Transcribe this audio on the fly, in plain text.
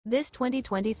This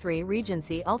 2023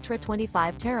 Regency Ultra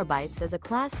 25 TB is a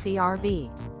Class C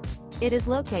RV. It is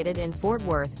located in Fort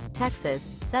Worth, Texas,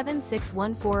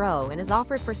 76140 and is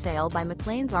offered for sale by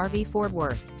McClain's RV Fort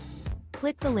Worth.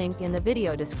 Click the link in the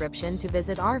video description to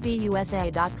visit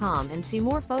RVUSA.com and see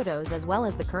more photos as well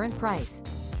as the current price.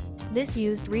 This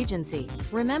used Regency.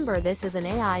 Remember, this is an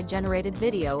AI-generated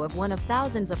video of one of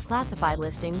thousands of classified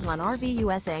listings on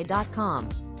RVUSA.com.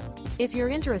 If you're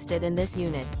interested in this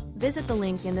unit, visit the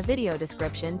link in the video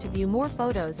description to view more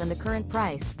photos and the current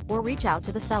price, or reach out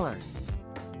to the seller.